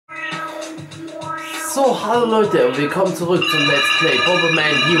So, hallo Leute und willkommen zurück zum Let's Play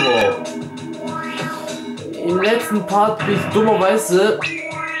Bomberman Hero. Im letzten Part bin ich dummerweise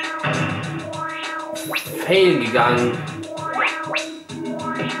failen gegangen.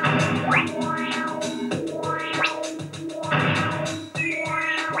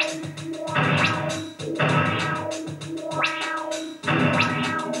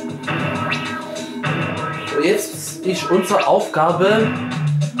 Und jetzt ist unsere Aufgabe,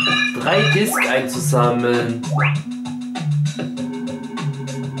 3 Disc einzusammeln.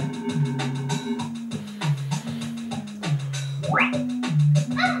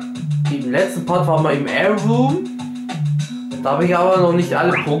 Im letzten Part waren wir im Air Room. Da habe ich aber noch nicht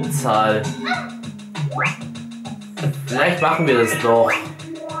alle Punktzahl. Vielleicht machen wir das noch.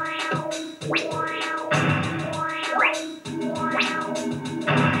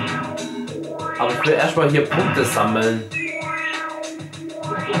 Aber ich will erstmal hier Punkte sammeln.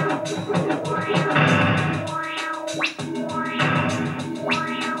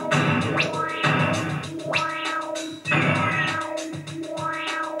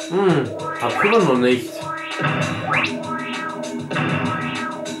 Hab ich immer noch nicht.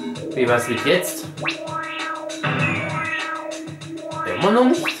 Wie war's mit jetzt? Immer noch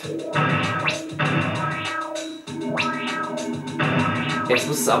nicht? Jetzt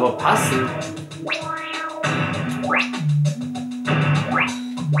muss es aber passen.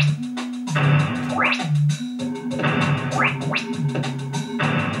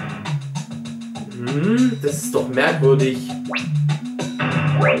 Das ist doch merkwürdig.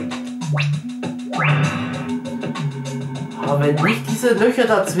 Aber wenn nicht diese Löcher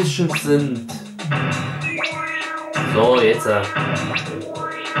dazwischen sind. So, jetzt.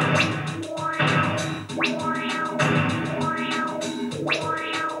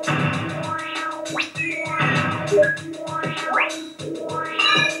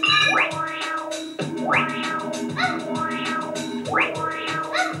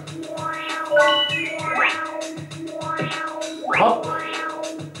 Hopp.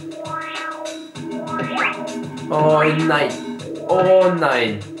 Oh nein. Oh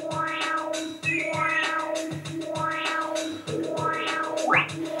nein.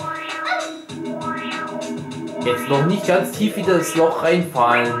 Jetzt noch nicht ganz tief wieder das Loch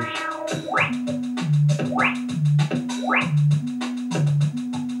reinfallen.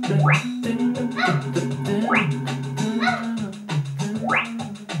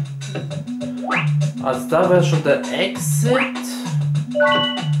 Also da wäre schon der Exit.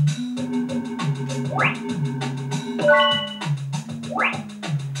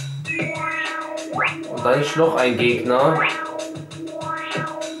 Und dann ist noch ein Gegner.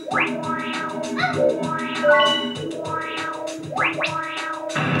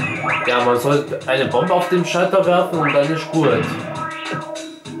 Ja, man sollte eine Bombe auf den Schalter werfen und dann ist gut.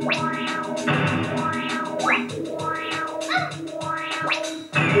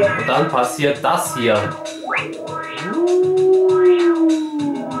 Und dann passiert das hier.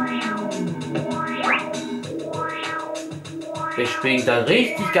 Wir springen dann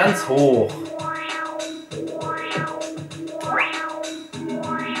richtig ganz hoch.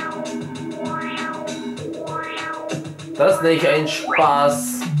 Das ist nicht ein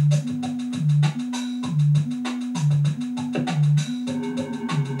Spaß.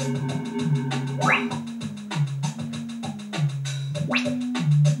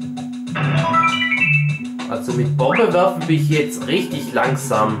 Also mit Bombe werfen bin ich jetzt richtig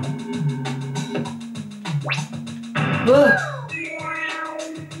langsam.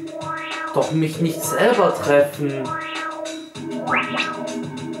 Doch mich nicht selber treffen.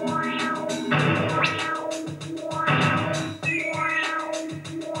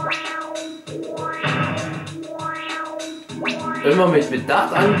 Immer mit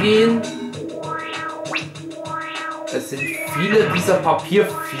Bedacht angehen. Es sind viele dieser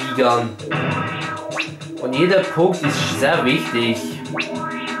Papierfliegern. Und jeder Punkt ist sehr wichtig.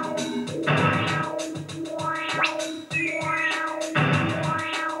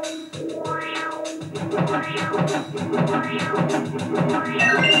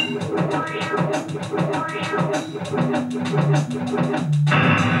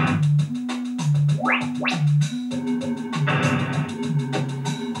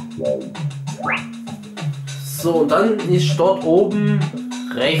 So, dann ist dort oben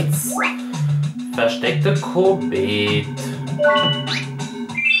rechts versteckte Komet.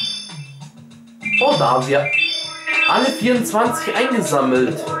 Oh, da haben wir alle 24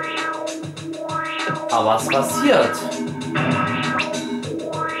 eingesammelt. Aber was passiert?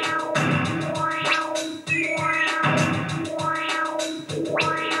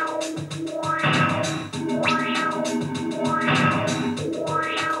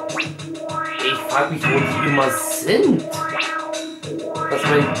 frage mich, wo die immer sind. Dass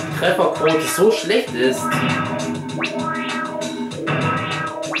meine Trefferquote so schlecht ist.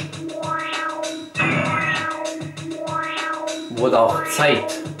 Wurde auch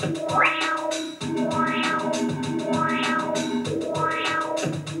Zeit.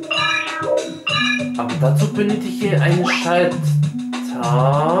 Aber dazu benötige ich einen Schalter.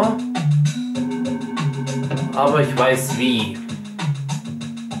 Aber ich weiß wie.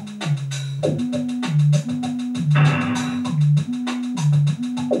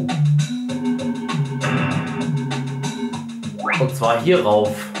 Und zwar hier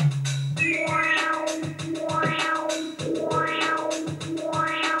rauf.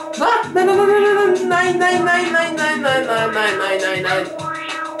 Nein, nein, nein, nein, nein, nein, nein, nein, nein, nein, nein, nein, nein, nein, nein.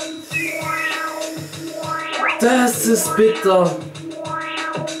 Das ist bitter.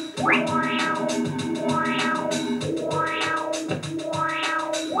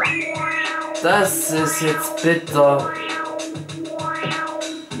 Das ist jetzt bitter.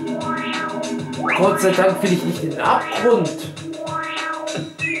 Gott sei Dank will ich nicht in den Abgrund.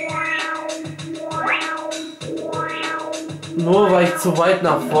 Nur weil ich zu weit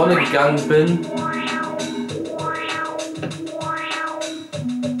nach vorne gegangen bin.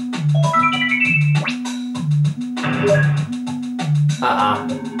 Ah, ah.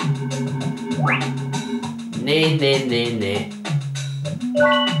 Nee, nee, nee, nee.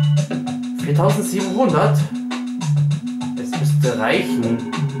 4700? Es müsste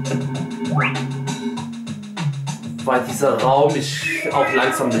reichen. Weil dieser Raum ist auch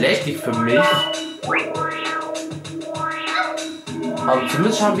langsam lästig für mich. Aber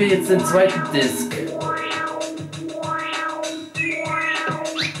zumindest haben wir jetzt den zweiten Disc.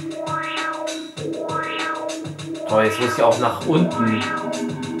 Toll, jetzt muss ich auch nach unten.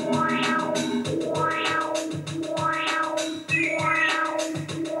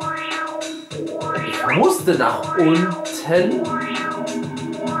 Ich musste nach unten.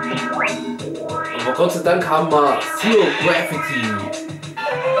 Aber Gott sei Dank haben wir Zero Gravity.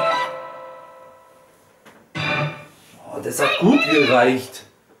 Oh, das hat gut gereicht.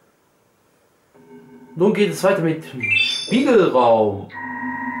 Nun geht es weiter mit dem Spiegelraum.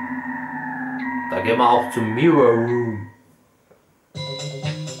 Da gehen wir auch zum Mirror Room.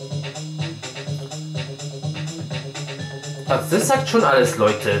 Also das sagt schon alles,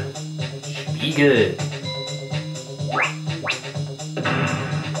 Leute. Spiegel.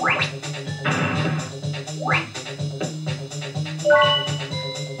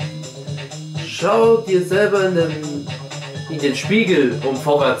 Schau dir selber in den Spiegel, um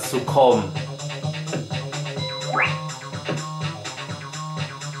vorwärts zu kommen.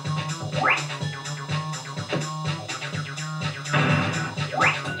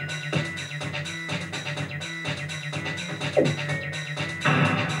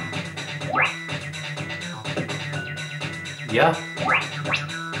 Ja.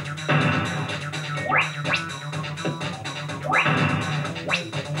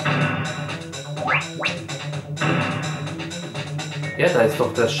 Ja, da ist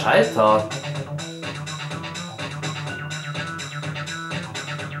doch der Schalter.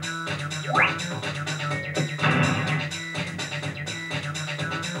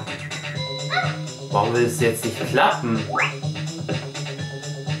 Warum will es jetzt nicht klappen?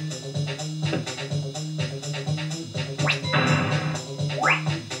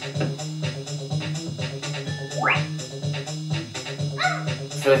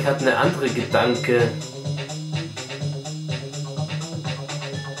 Vielleicht hat eine andere Gedanke.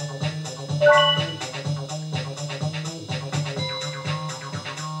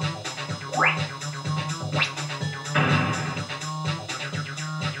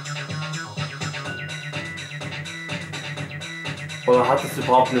 Oder hat es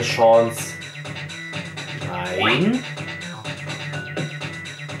überhaupt eine Chance? Nein.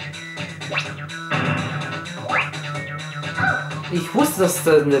 Ich wusste, dass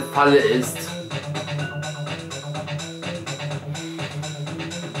da eine Falle ist.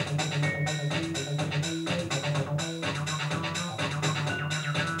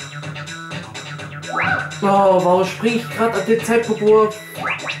 Oh, warum springe ich gerade an den Zeitpunkt, wo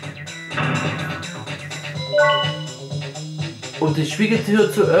um die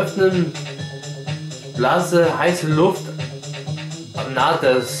Spiegeltür zu öffnen, blase heiße Luft nahe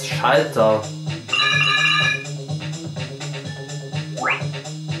des Schalter.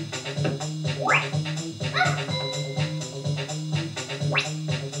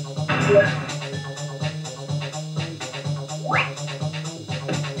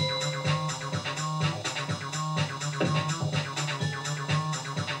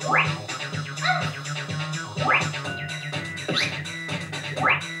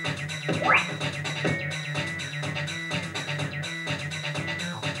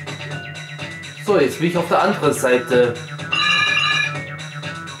 So, jetzt bin ich auf der anderen Seite.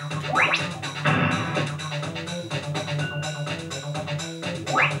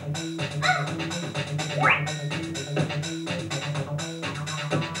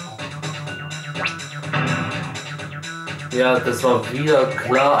 Ja, das war wieder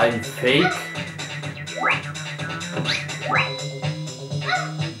klar ein Fake.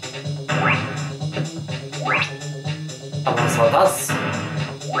 Aber was war das?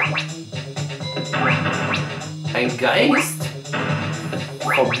 Ein Geist?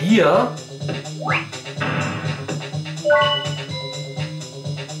 Von mir?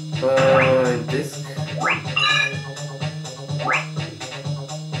 Ein Disk.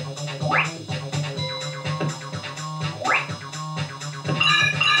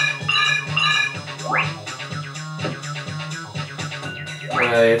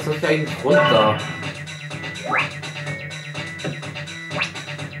 Jetzt muss ich eigentlich runter.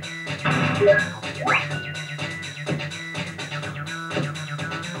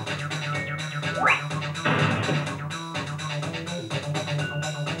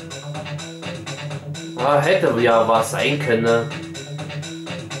 Hätte ja was sein können.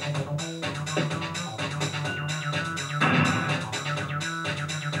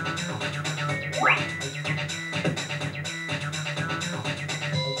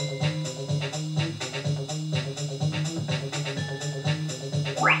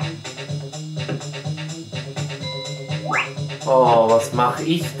 Oh, was mache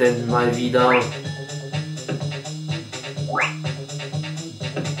ich denn mal wieder?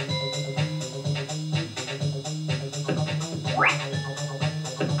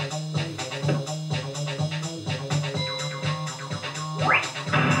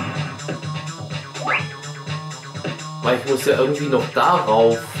 Weil ich muss ja irgendwie noch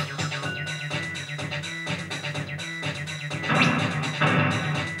darauf.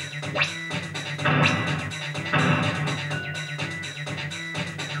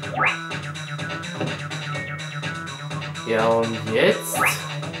 Ja, und jetzt?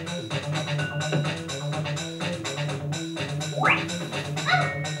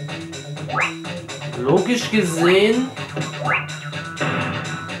 Logisch gesehen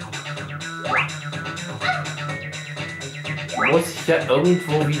muss ich ja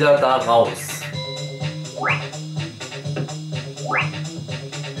irgendwo wieder da raus.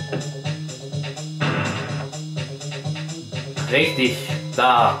 Richtig,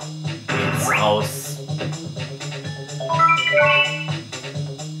 da geht's raus.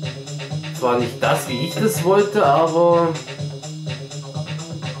 Zwar nicht das, wie ich das wollte, aber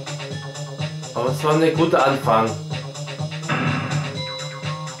es war ein guter Anfang.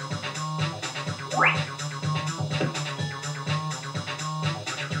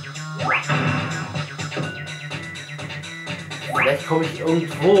 Vielleicht komme ich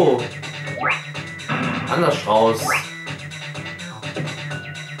irgendwo anders raus.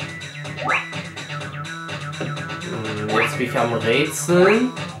 Jetzt bin ich am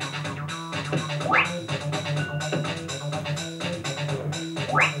Rätseln.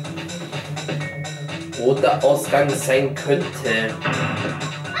 Wo der Ausgang sein könnte.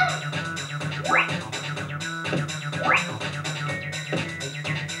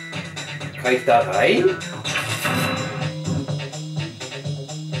 Kann ich da rein?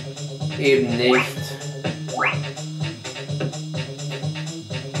 Eben nicht.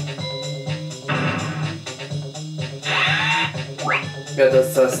 Ja, das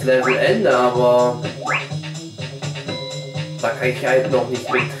ist das Levelende, aber da kann ich halt noch nicht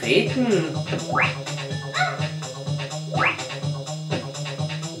betreten.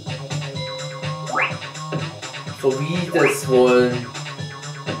 So wie ich das wollen.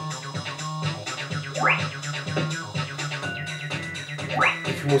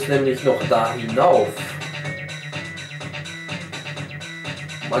 Ich muss nämlich noch da hinauf.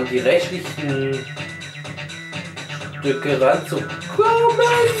 Um an die rechtlichen Stücke ranzukommen.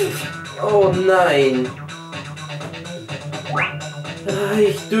 Oh nein.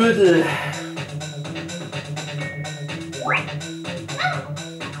 Ich dödel.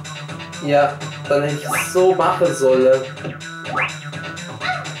 Ja, dann hätte ich es so machen sollen.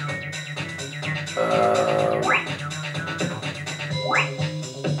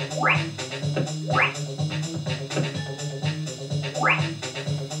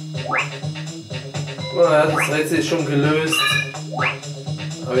 Das Rätsel ist schon gelöst.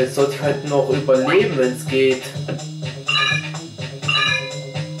 Aber jetzt sollte ich halt noch überleben, wenn es geht.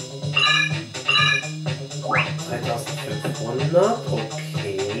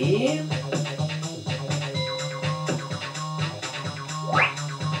 Okay.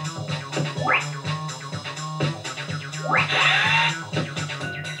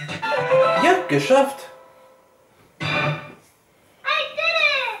 Ja, geschafft.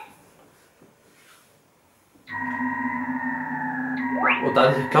 Und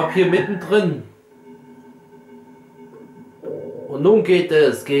dann, ich glaube, hier mittendrin. Und nun geht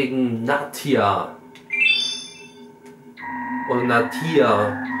es gegen Natia. Und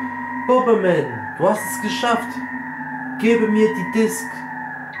Natia. Bomberman, du hast es geschafft. Gebe mir die Disk.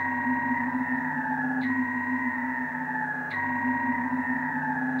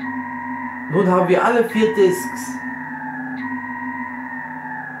 Nun haben wir alle 4 Discs.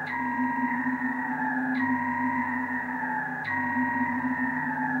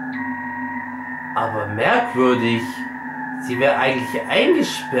 Aber merkwürdig. Sie wäre eigentlich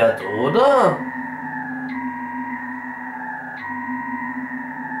eingesperrt, oder?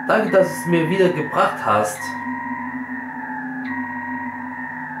 Danke, dass du es mir wieder gebracht hast.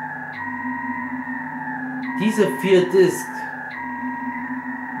 Diese 4 Discs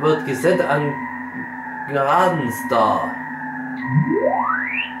wird gesendet an Gradenstar.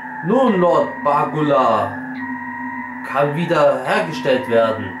 Nun, Lord Bagula, kann wieder hergestellt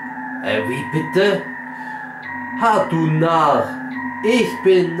werden. Wie bitte? Ha, du Narr! Ich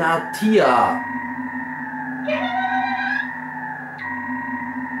bin Natia!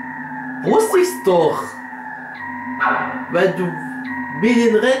 Wusste ich's doch! Weil du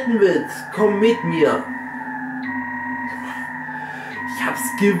Medien retten willst, komm mit mir! Ich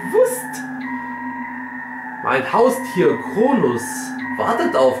hab's gewusst! Mein Haustier Kronos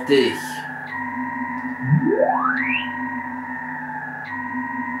wartet auf dich!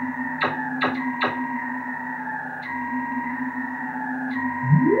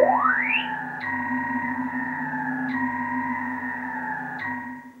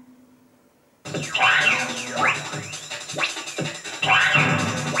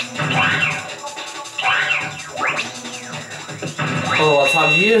 Oh, was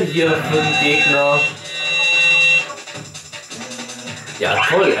haben wir hier für einen Gegner? Ja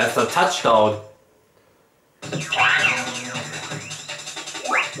toll, erster Touchdown.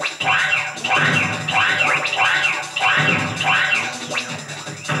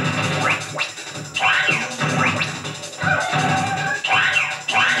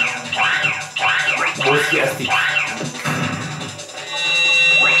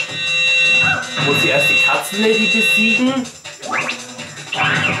 Muss ich erst die Katzenlady besiegen?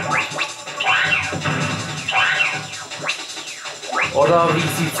 Oder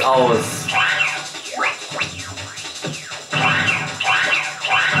wie sieht's aus?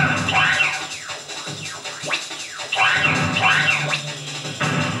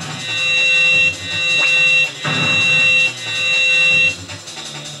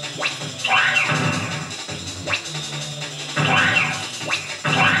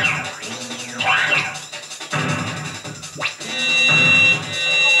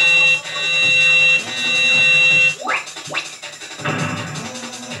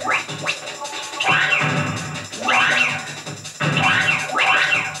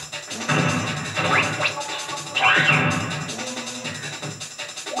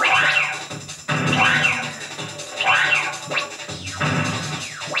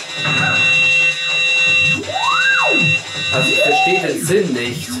 Also ich verstehe den Sinn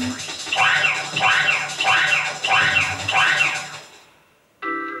nicht.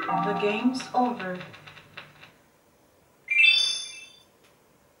 The game's over.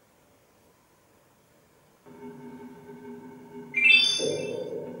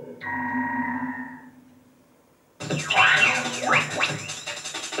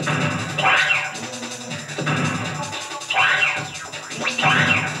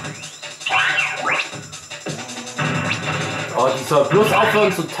 Oh, die soll bloß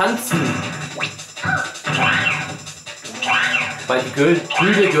aufhören zu tanzen. Weil die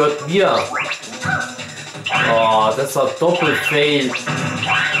Bühne gehört mir. Oh, das war Doppelfail.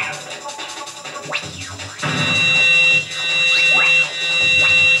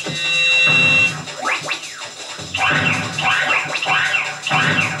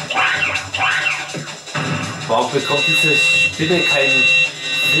 Warum bekommt diese Spinne keinen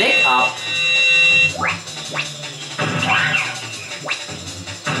Fleck ab?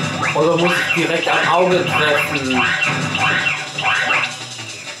 Oder muss ich direkt am Auge treffen?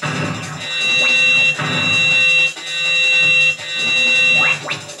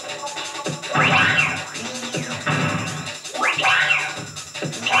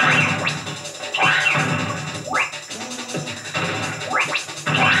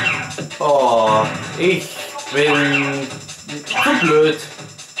 Oh, ich bin zu blöd,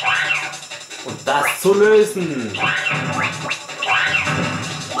 um das zu lösen.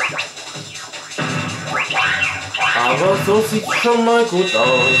 Aber so sieht schon mal gut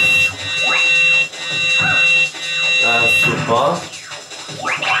aus. Super.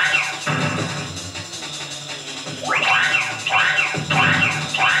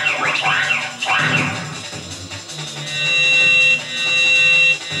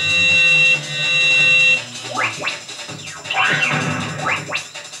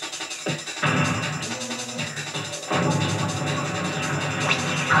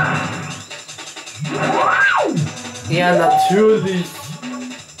 Ja, natürlich.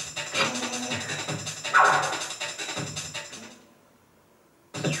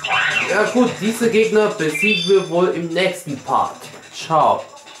 Ja gut, diese Gegner besiegen wir wohl im nächsten Part. Ciao.